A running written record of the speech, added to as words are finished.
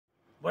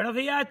Buenos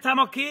días,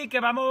 estamos aquí que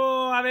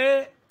vamos a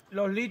ver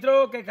los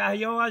litros que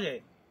cayó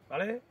ayer,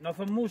 ¿vale? No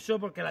son muchos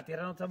porque la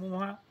tierra no está muy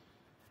mojada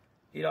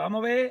y lo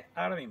vamos a ver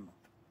ahora mismo.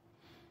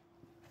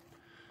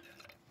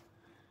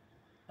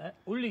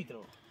 Un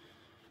litro,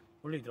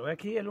 ¿ves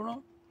aquí el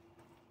 1?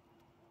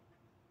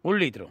 Un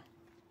litro.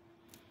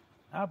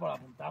 Ah, pues lo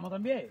apuntamos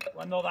también.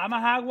 Cuando da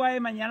más agua es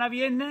mañana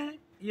viernes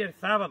y el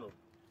sábado.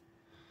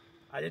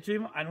 Ayer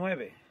estuvimos a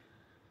 9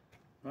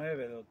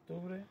 de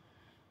octubre.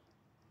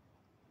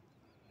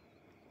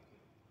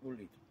 Un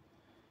litro.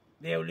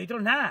 De un litro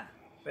nada,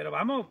 pero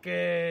vamos,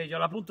 que yo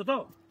lo apunto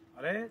todo,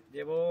 ¿vale?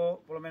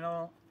 Llevo por lo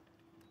menos,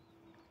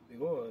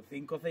 digo,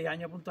 5 o 6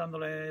 años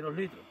apuntándole los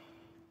litros.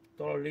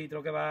 Todos los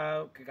litros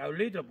que cae un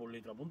litro, pues un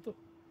litro apunto.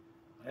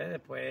 ¿Vale?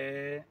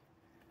 Después,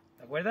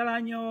 ¿te acuerdas el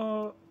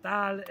año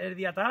tal, el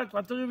día tal?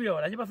 ¿Cuánto llovió?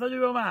 El año pasado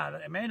llovió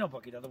más, menos,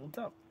 pues aquí te he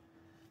apuntado.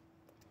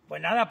 Pues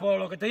nada, pues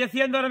lo que estoy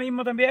haciendo ahora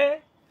mismo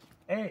también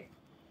es,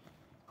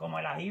 como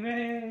el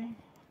ajibe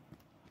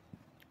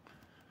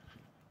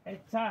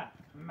está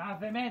más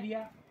de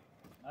media,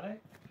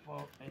 ¿vale?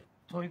 Pues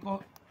estoy,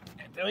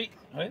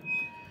 ¿vale?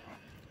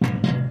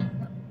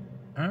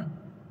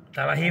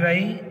 Está el ajibe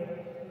ahí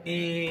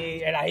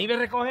y el ajibe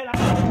recoge el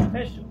agua de los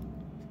techos.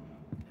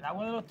 El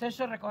agua de los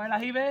techos recoge el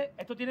ajibe,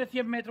 esto tiene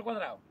 100 metros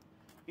cuadrados.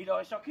 Y lo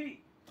he hecho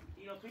aquí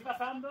y lo estoy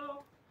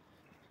pasando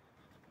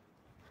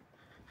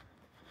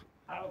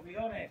a los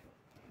bidones,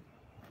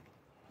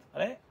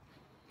 ¿vale?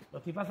 Lo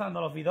estoy pasando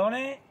a los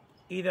bidones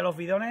y de los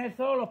bidones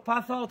esos los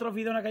paso a otros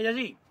bidones que hay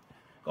allí.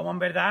 Como en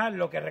verdad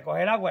lo que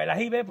recoge el agua es el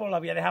ajibe, pues la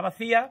voy a dejar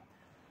vacía.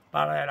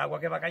 Para el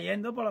agua que va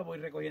cayendo, pues la voy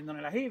recogiendo en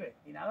el ajibe.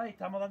 Y nada, y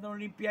estamos dando un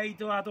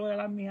limpiadito a todas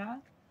las mijas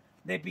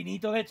de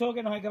pinitos de estos,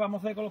 que no sé qué vamos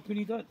a hacer con los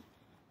pinitos estos.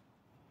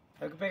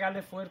 Hay que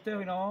pegarle fuerte,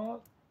 o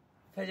no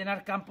se llena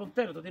el campo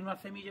entero. Esto tiene una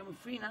semilla muy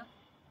fina.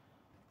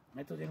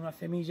 Esto tiene una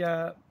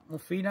semilla muy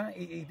fina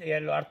y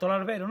en lo harto el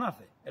albero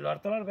nace. En lo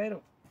harto el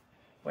albero.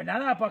 Pues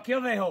nada, pues aquí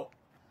os dejo.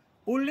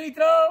 1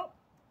 litro,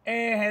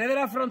 jerez de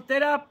la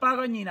frontera,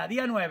 pago añina,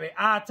 día 9.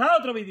 Hasta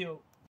otro vídeo.